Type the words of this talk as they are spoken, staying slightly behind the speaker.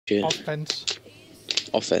Yeah. Offense.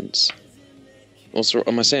 Offense. What's wrong?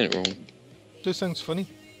 Am I saying it wrong? Just sounds funny.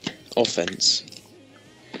 Offense.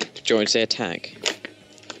 Do you want me to say attack?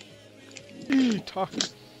 Talk.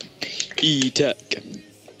 E-tech.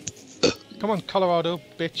 Come on, Colorado,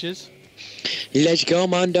 bitches. Let's go,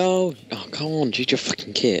 Mundo! Oh, come on, choose your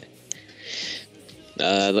fucking kit.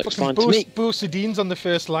 Looks fine to me. Boursidine's on the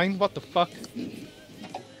first line, what the fuck?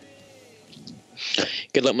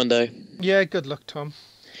 Good luck, Mundo. Yeah, good luck, Tom.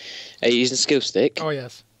 Are you using skill stick? Oh,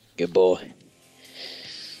 yes. Good boy.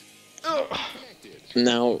 Ugh.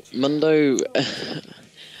 Now, Mundo...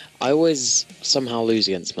 I always somehow lose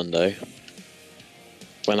against Mundo.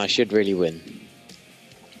 When I should really win.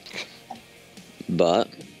 But,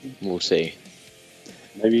 we'll see.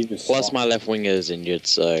 Maybe you just Plus, my left winger is injured,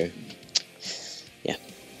 so... Yeah.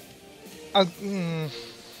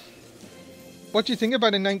 What do you think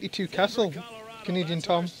about a 92 Castle, Canadian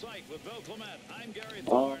Tom?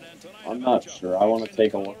 I'm not sure. I want to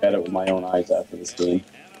take a look at it with my own eyes after this game.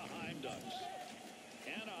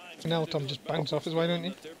 Now, Tom, just bounce off his way, don't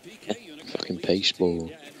you? Yeah. Fucking pace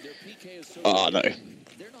ball. Oh, no.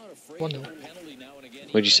 1-0.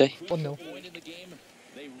 What'd you say? 1-0.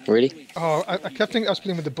 Really? Oh, I kept thinking I was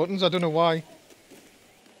playing with the buttons, I don't know why.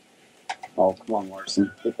 Oh, come on,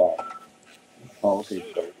 Larson. Get that. Oh, okay.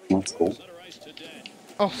 That's cool.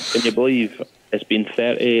 Oh. Can you believe it's been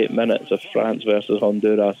 38 minutes of France versus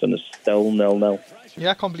Honduras and it's still 0-0?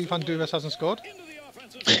 Yeah, I can't believe Honduras hasn't scored.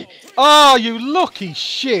 Oh, you lucky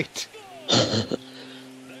shit!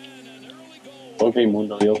 Okay,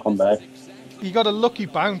 Mundo, you'll come back. You got a lucky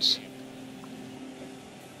bounce.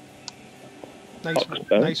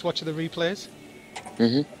 Nice watch of the replays.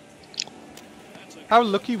 How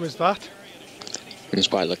lucky was that? It was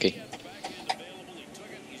quite lucky.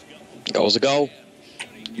 Goal's a goal.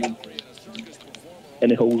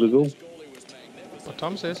 Any holes a goal? What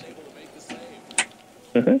Tom says.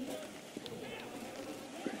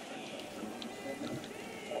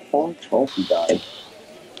 Oh, trophy died.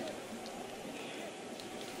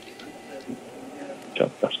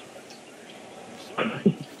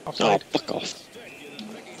 Offside. Oh, fuck off.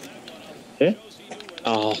 Yeah?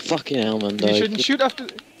 Oh, fucking hell, Mundo. You shouldn't shoot after...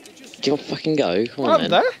 Do you want to fucking go? Come What on,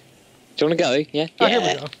 happened then. there? Do you want to go? Yeah? Oh, Yeah. here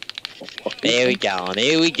we go. Here we go,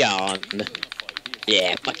 here we go.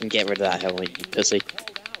 Yeah, fucking get rid of that helmet, you pussy.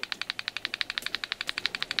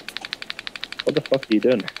 What the fuck are you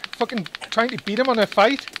doing? Fucking trying to beat him on a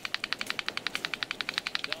fight.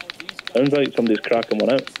 Sounds like somebody's cracking one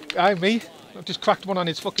out. Aye, me. I've just cracked one on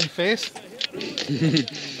his fucking face.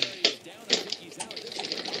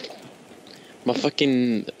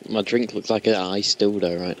 My drink looks like an ice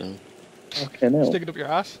dildo right now. Okay, now. Stick it up your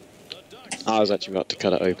ass. I was actually about to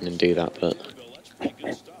cut it open and do that, but...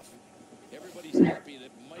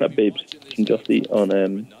 That babes can just eat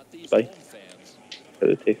on Spy.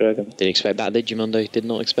 Didn't expect that, did you, Mundo? Did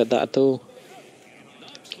not expect that at all.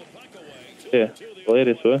 Yeah,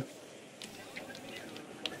 hilarious, huh?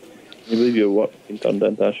 Can you believe your work being turned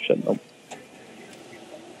into a shit dump?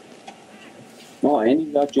 No,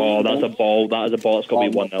 Andy got you. Oh, that's a ball. That is a ball. It's got to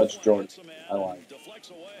be 1-0. That's Jordan. I lied.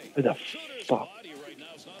 Who the fuck?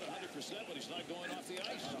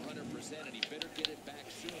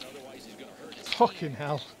 Fucking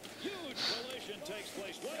hell.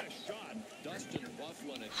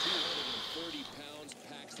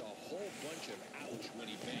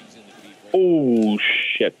 Oh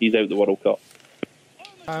shit! He's out the World Cup.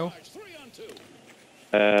 Ow.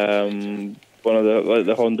 One of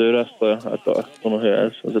the Honduras player. I don't know who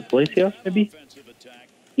it is. Was it Glacier maybe?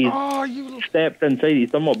 He's stepped inside.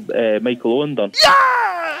 He's done what Michael Owen done.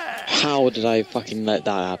 Yeah! How did I fucking let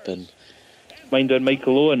that happen? Mind when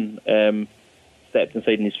Michael Owen stepped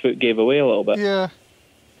inside and his foot gave away a little bit. Yeah.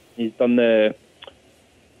 He's done the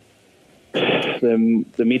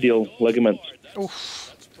medial ligaments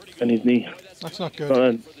Oof. in his knee. That's not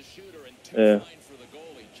good. Yeah.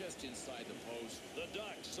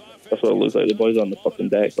 That's what it looks like. The boys on the fucking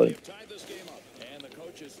deck, like.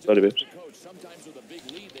 Sorry, babes.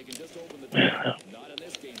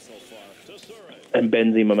 And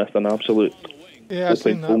Benzema missed an absolute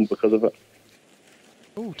open goal because of it.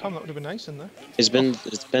 Oh, Tom, that would have been nice in there. It's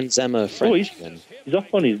Benzema French then. He's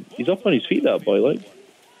up on his feet, that boy, like.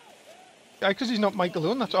 Yeah, because he's not Michael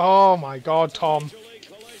Owen. That's oh my God, Tom.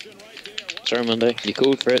 Sorry, Mundo. You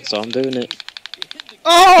called for it, so I'm doing it.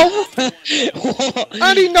 Oh!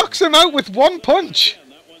 And he knocks him out with one punch.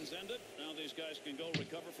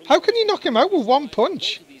 How can you knock him out with one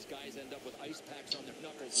punch?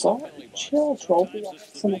 So, chill, trophy.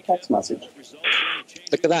 Send a text message.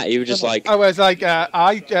 Look at that. You were just like. I was like,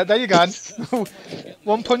 there you go.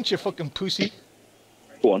 One punch, you fucking pussy.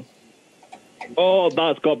 Go on. Oh,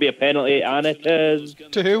 that's got to be a penalty, and it is.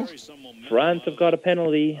 To who? France have got a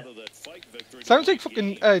penalty. Sounds like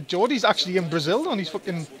fucking Geordie's actually in Brazil on his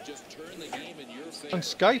fucking on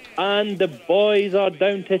Skype. And the boys are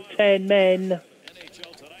down to 10 men.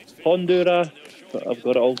 Honduras, I've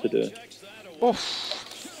got it all to do. Oof.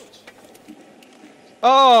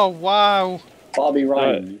 Oh wow! Bobby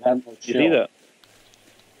Ryan, you have no You chill. see that?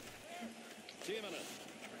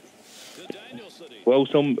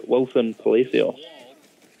 Wilson Palacio.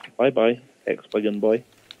 Bye, ex-Wigan boy.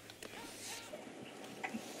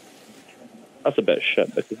 That's a bit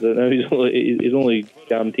shit because now he's only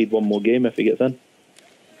guaranteed one more game if he gets in.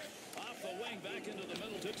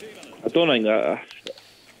 I don't think that.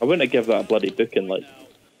 I wouldn't give that a bloody booking. Like,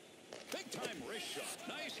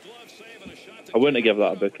 I wouldn't give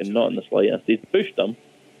that a booking, not in the slightest. He's pushed them,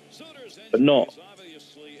 but not.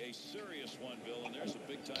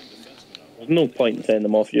 There's no point in sending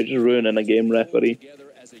them off. You're just ruining a game, referee.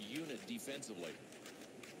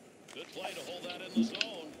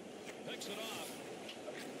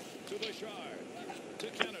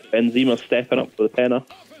 Benzema stepping up for the penner.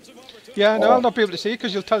 Yeah, no, I'll not be able to see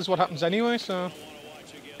because you'll tell us what happens anyway. So.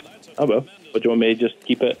 I will. But do you want me to just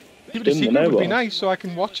keep it? Keep it a secret would be nice, so I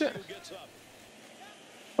can watch it.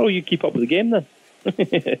 Oh, you keep up with the game then.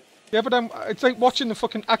 Yeah, but it's like watching the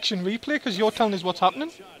fucking action replay because you're telling us what's happening.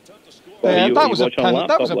 Well, that was a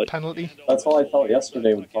penalty. That's how I felt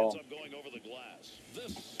yesterday with Paul.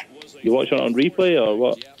 You watch it on replay or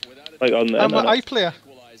what? Like on the I'm an internet? iPlayer.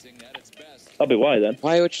 That'll be why then.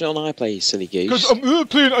 Why are you watching it on iPlay, you silly goose? Because I'm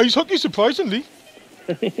playing ice hockey, surprisingly.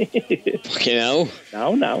 Fucking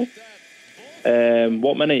hell. Now.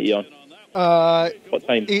 What minute are you on? What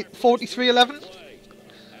time? 43:11.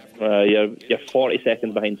 You're 40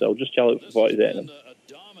 seconds behind, so I'll just chill out for 40 seconds.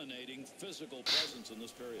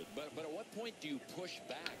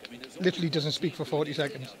 Literally doesn't speak for 40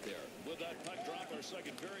 seconds.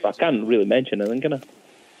 I can't really mention anything, can I?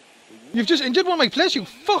 You've just injured one of my players, you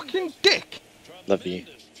fucking dick! Love you.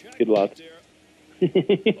 Good lad.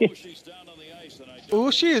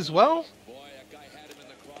 Oh, she as well.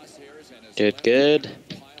 Good.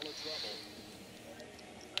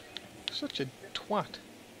 Such a twat.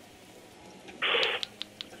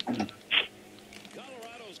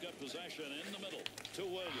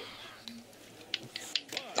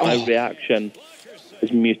 My reaction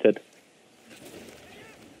is muted.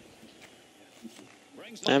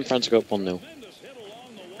 And France got up 1-0.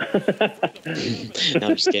 No,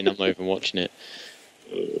 I'm just kidding, I'm not even watching it.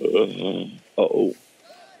 Uh-oh.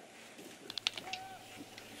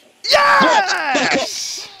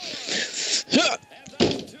 Yes!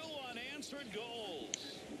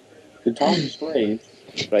 Good time to straight.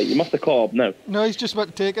 Right, you must have called now. No, he's just about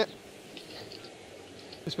to take it.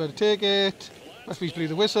 Just about to take it. Referee's blew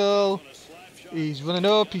the whistle. He's running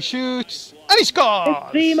up, he shoots, and he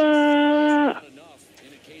scores! Zima!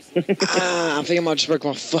 I think I might just broke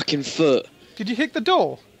my fucking foot. Did you hit the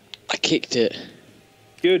door? I kicked it.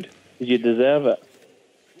 Good, you deserve it.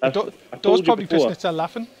 The door's probably pissing itself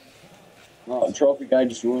laughing. Oh, the trophy guy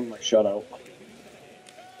just ruined my shutout.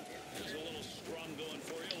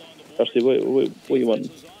 Actually, what you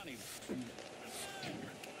want?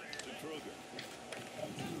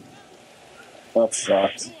 That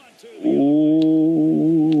sucks.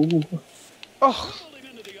 Ooh. Oh,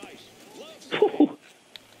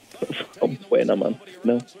 I'm buena, man.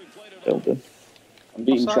 No. Don't do. I'm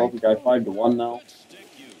beating Offside. trophy guy 5-1 now.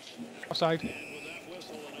 offside.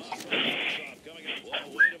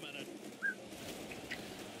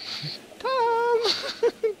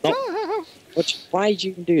 Damn! Why did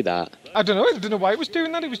you do that? I don't know. I don't know why it was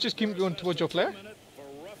doing that. It was just keep going towards your player.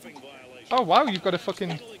 Oh wow, you've got a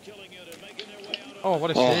fucking. Oh,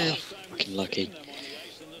 what a save! Fucking lucky.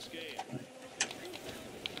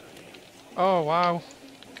 Oh wow.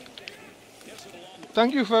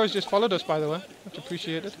 Thank you for whoever's just followed us, by the way. Much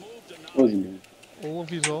appreciated. What do you mean? All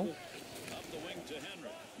of you all.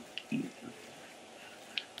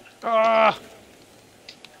 Ah!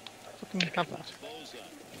 Fucking have that.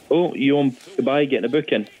 Oh, you on goodbye getting a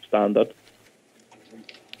booking? Standard.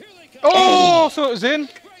 Oh! I thought it was in.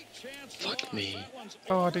 Fuck me.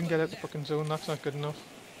 Oh, I didn't get out the fucking zone. That's not good enough.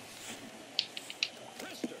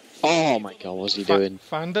 Oh my god, what's he doing?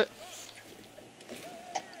 Found it.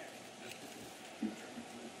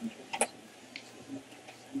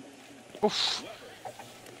 Oof.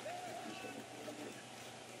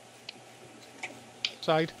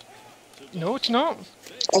 Side. No, it's not.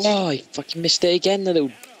 Oh, he fucking missed it again, the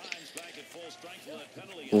little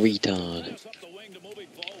retard.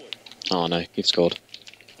 Oh no, you've scored.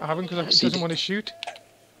 I haven't because he doesn't want to shoot.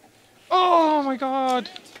 Oh my my god!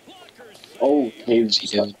 Oh, Caves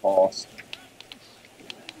just got tossed.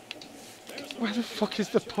 Where the fuck is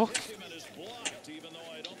the puck?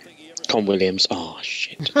 Con Williams. Oh,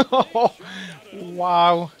 shit.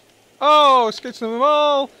 Wow. Oh, skates them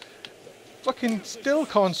all. Fucking still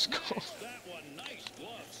can't score.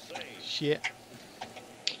 Shit.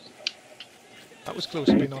 That was close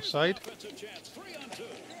to being offside.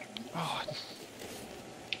 Oh.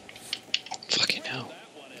 Fucking hell.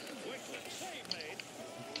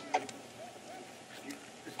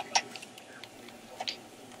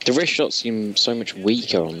 The wrist shots seem so much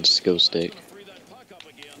weaker on the skill stick.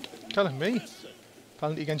 Telling me.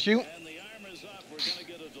 Penalty against you.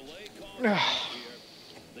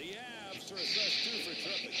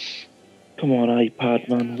 Come on, iPad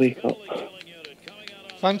man, wake up.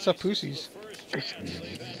 Fans are pussies.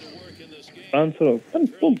 France are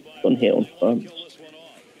don't hate on France.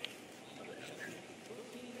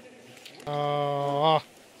 I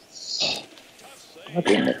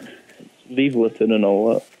don't know. Leave Litton and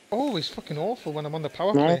all that. Oh, he's fucking awful when I'm on the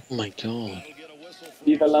power play. Oh my god.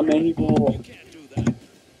 Viva la Mexico.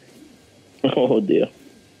 Oh dear.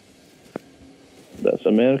 That's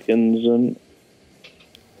Americans and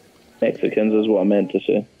Mexicans is what I meant to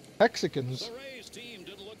say. Mexicans?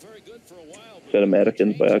 Said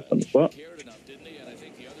Americans by accident. What?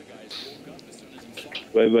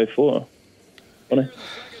 Right by 4. Funny.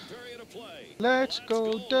 Let's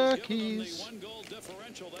go Duckies.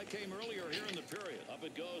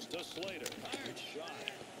 I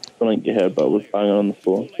don't think you heard, but I was banging on the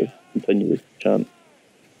floor to continue the chant.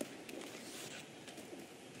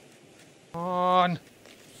 On.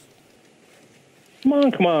 Come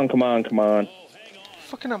on, come on, come on, come on.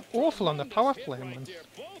 Fucking I'm awful on the power play, man.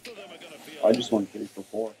 I just won 3 for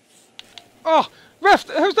 4. Oh, ref,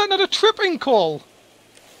 how's that not a tripping call?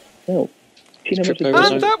 Oh. Tripped over his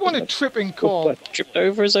And own- that one a tripping call. Tripped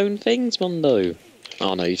over his own things, Mundo.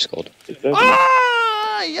 Oh no, you've scored.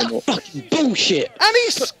 Ah, yeah. Fucking bullshit! And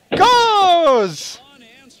he scores!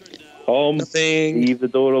 Tom, Nothing. leave the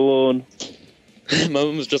door alone. My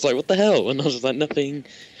mum was just like, what the hell? And I was just like, nothing.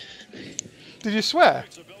 Did you swear?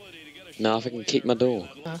 No, if I can keep my door.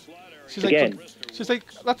 She's Again. like,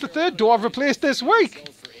 that's the third door I've replaced this week.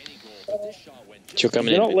 You're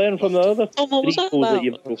coming You're in. not learning from the other Oh, what was 3 that goals about? that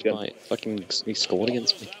you've That's broken. right. Fucking, he scored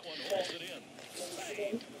against me.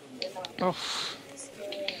 Oh,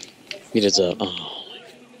 You deserve. Oh.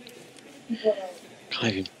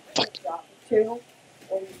 Can't even fucking. Two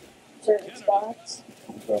in certain spots.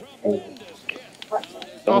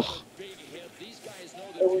 oh,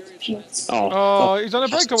 It was Pete's. oh, he's on a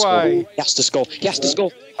Has to score. breakaway. He has to score. He has to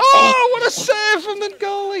score. Oh, what a save from the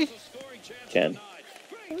goalie! Ken.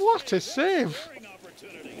 What a save!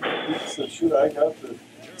 So shoot, I got the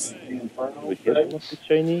Inferno. We get with the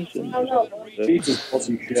Chinese and I don't know. Pizza's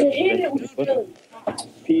pussy To shit. hit it was really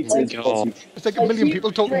Pizza's God. pussy. It's like a million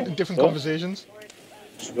people talking in different conversations.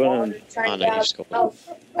 Run. trying Oh, to no, you scored.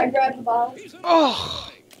 I grabbed the ball,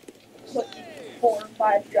 Oh, put 4 or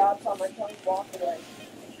 5 drops on my tongue, walked away.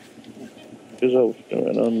 Results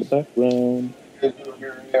going on in the background.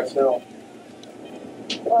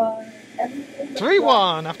 Everything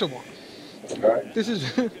 3-1 after 1. Right. This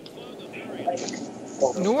is...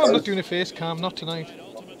 No, I'm not doing a face cam, not tonight.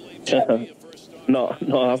 not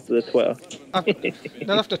after the Twitter.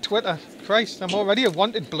 Not after Twitter. Christ, I'm already a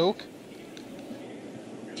wanted bloke.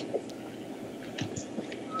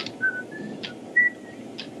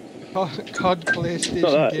 God, PlayStation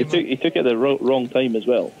Not that. He gamer. took it the wrong time as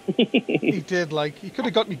well. He did, like, he could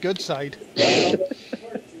have got me good side. He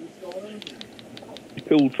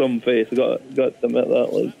pulled some face. I got to admit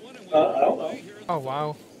that. Like, I don't know. Oh,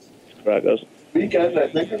 wow. crackers. Weekend, I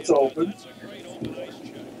think it's open.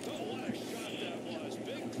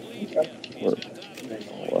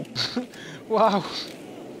 Wow.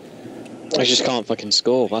 I just can't fucking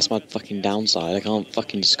score. That's my fucking downside. I can't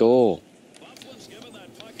fucking score.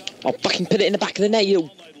 I'll fucking put it in the back of the net, you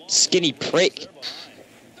little skinny prick.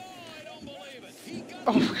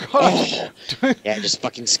 Oh, God. Oh. Yeah, just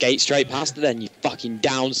fucking skate straight past it then, you fucking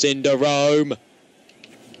Down syndrome.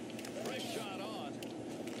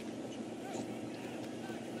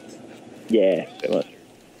 Yeah, pretty much.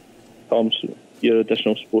 Tom's your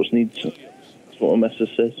additional sports needs. That's what my missus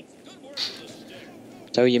says.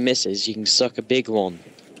 Tell your missus you can suck a big one.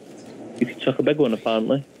 You can suck a big one,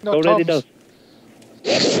 apparently. No, Already Tom's.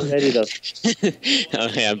 does. Already does. Oh,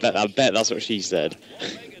 yeah, I bet that's what she said.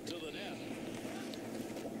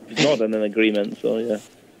 He's not in an agreement, so yeah.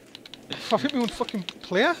 I think we would fucking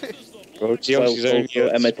play. Well, she Well, obviously only,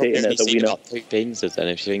 also imitating she's it as a seen wiener. about 2 penises then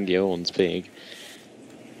if she thinks your one's big.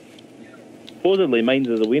 Supposedly, mine's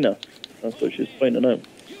is a wiener. That's what she's pointing out.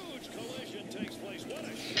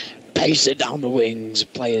 Pace it down the wings,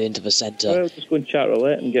 play it into the centre. Well, just go and chat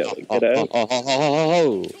roulette and get it out.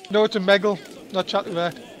 No, it's a Meggle, not chat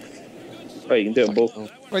roulette. Right, you can do them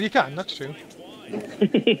both. Well, you can, that's true.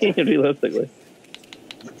 Realistically.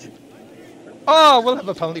 Oh, we'll have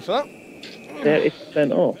a penalty for that.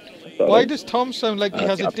 30% off. Why does Tom sound like he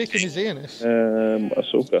has a dick in his anus?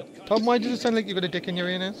 Ahsoka. Tom, why does it sound like you've got a dick in your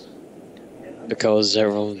anus? Because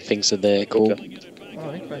everyone thinks that they're cool.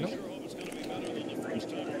 Alright, fair enough.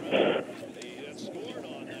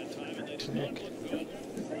 Sick.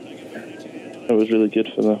 That was really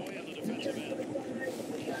good for that.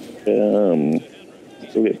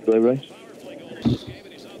 Go get play rice.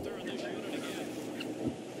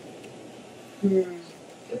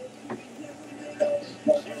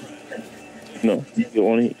 No, you don't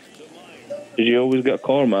want to eat. Did you always get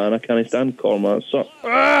korma? And I can't stand korma. It sucks.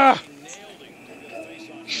 Ah!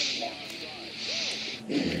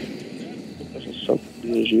 So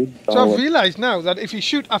I've realised now that if you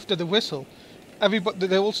shoot after the whistle, everybody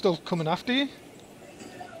they're all still coming after you.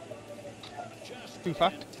 True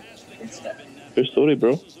fact. True story,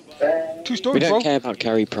 bro. True story, We bro. don't care about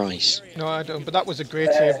Carey Price. No, I don't. But that was a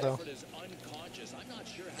great save, though.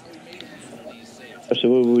 So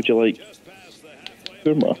what would you like?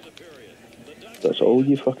 Kurma. That's all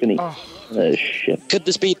you fucking eat. Oh. That is shit. Could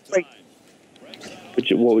this be What the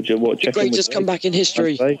chicken greatest would comeback in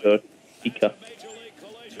history? like? Or Ika?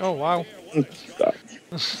 Oh, wow.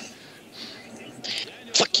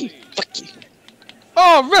 Fuck you, fuck you.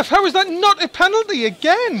 Oh, ref, how is that not a penalty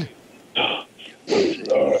again?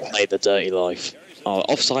 Play the dirty life. Oh,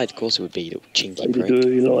 offside, of course it would be, little chinky Like prick. the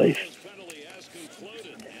dirty life.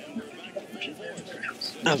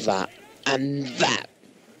 Have that, and that.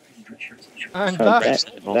 And And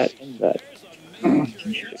that. that.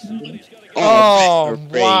 Oh,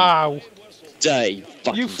 referee. wow. Dirty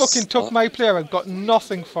fucking You fucking took slut. my player and got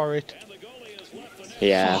nothing for it.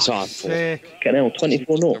 Yeah, that's what I thought. Sick. Get out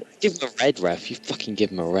 24-0. Give him a red, ref. You fucking give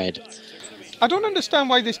him a red. I don't understand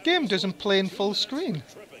why this game doesn't play in full screen.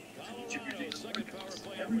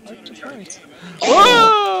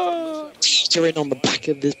 Oh! Teetering on the back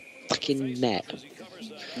of the fucking net.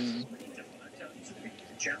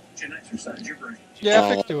 Yeah, Oh,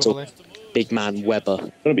 I think doable. Big man Weber.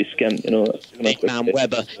 Gonna be skint, you know. Big man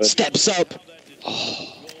Weber steps up.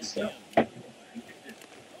 Oh.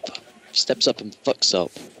 Steps up and fucks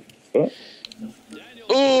up. What?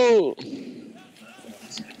 Oh!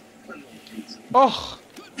 Oh,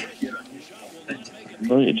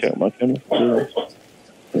 Oh, you check my camera.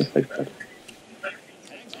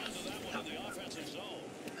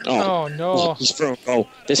 oh no. He's thrown a goal.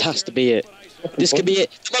 This has to be it. This could be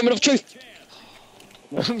it. The moment of truth.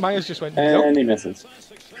 Myers just went, nope. And he misses.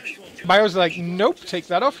 Myers like, nope, take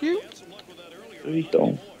that off you.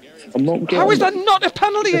 I'm not getting. How is that not a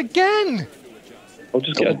penalty again? I'll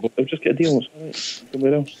just get a deal.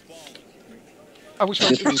 Somewhere else. I wish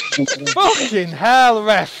I fucking hell,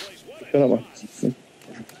 ref. Shut up, man.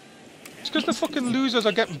 It's because the fucking losers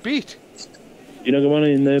are getting beat. You know the one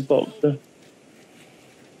in the box there?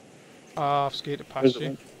 Ah, I've skated past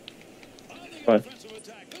you. Fine.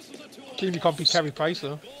 You can't beat Carey Price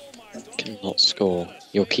though. Cannot score.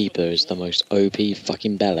 Your keeper is the most OP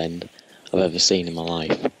fucking bellend I've ever seen in my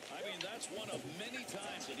life.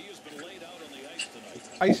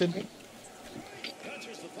 Icing.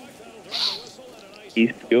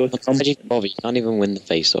 He's pure. Bobby, you can't even win the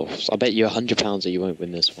face-offs. I bet you £100 that you won't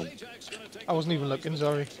win this one. I wasn't even looking,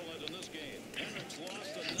 sorry.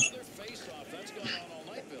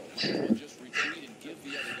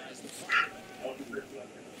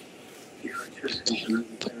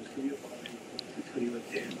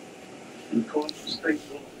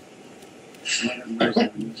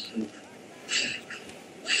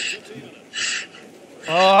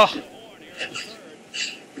 Oh,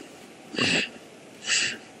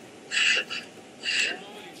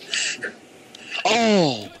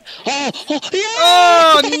 Oh! Oh! Oh!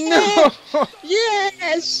 oh no!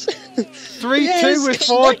 Yes! 3-2 Yes, with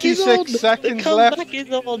comeback is 46 on. seconds The left. comeback is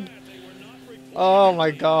on. Oh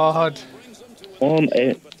my god. On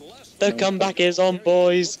it. The comeback is on,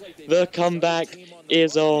 boys. The comeback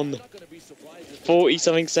is on.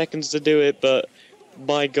 40-something seconds to do it, but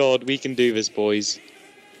my god, we can do this, boys.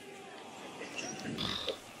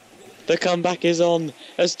 The comeback is on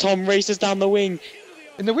as Tom races down the wing.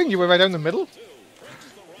 In the wing, you were right down the middle.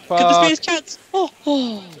 Could this be Fuck. his chance? Oh,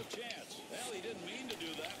 oh.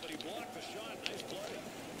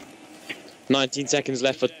 19 seconds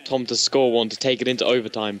left for Tom to score one to take it into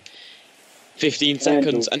overtime. 15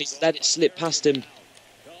 seconds, and he's let it slip past him.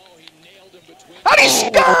 Ah! And he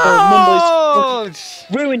scores!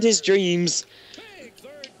 Ruined his dreams.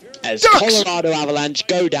 As Ducks! Colorado Avalanche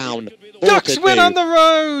go down. Ducks win 4-2. on the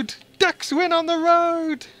road! Ducks win on the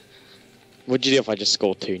road! What'd you do if I just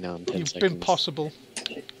scored 2 now in 10 You've seconds? been possible.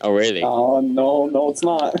 Oh, really? Oh, no, it's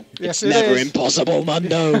not. Yes, it's it never is. impossible,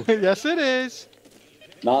 Mundo. Yes, it is.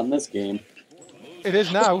 Not in this game. It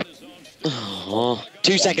is now. Oh,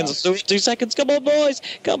 2 seconds. 2 seconds. Come on, boys.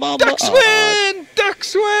 Come on, Ducks win!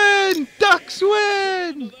 Ducks win! Ducks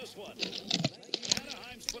win!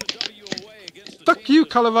 Fuck you,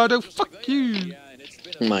 Colorado. Fuck you.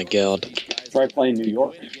 Oh my God. Try playing New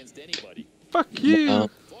York. Fuck you. Wow.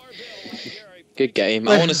 Good game.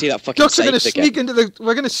 I want to see that fucking Ducks are going to safe sneak again. into the.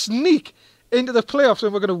 We're going to sneak into the playoffs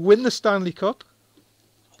and we're going to win the Stanley Cup.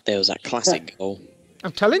 There was that classic goal.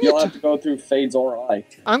 I'm telling you. You'll have to go through fades or I.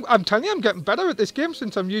 I'm telling you, I'm getting better at this game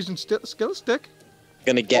since I'm using skill stick. I'm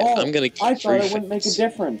gonna get I thought through it wouldn't make a fades.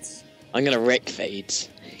 difference. I'm gonna wreck fades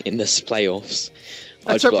in this playoffs.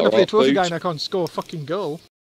 Except when I play I've got trophy a guy boot. and I can't score a fucking goal.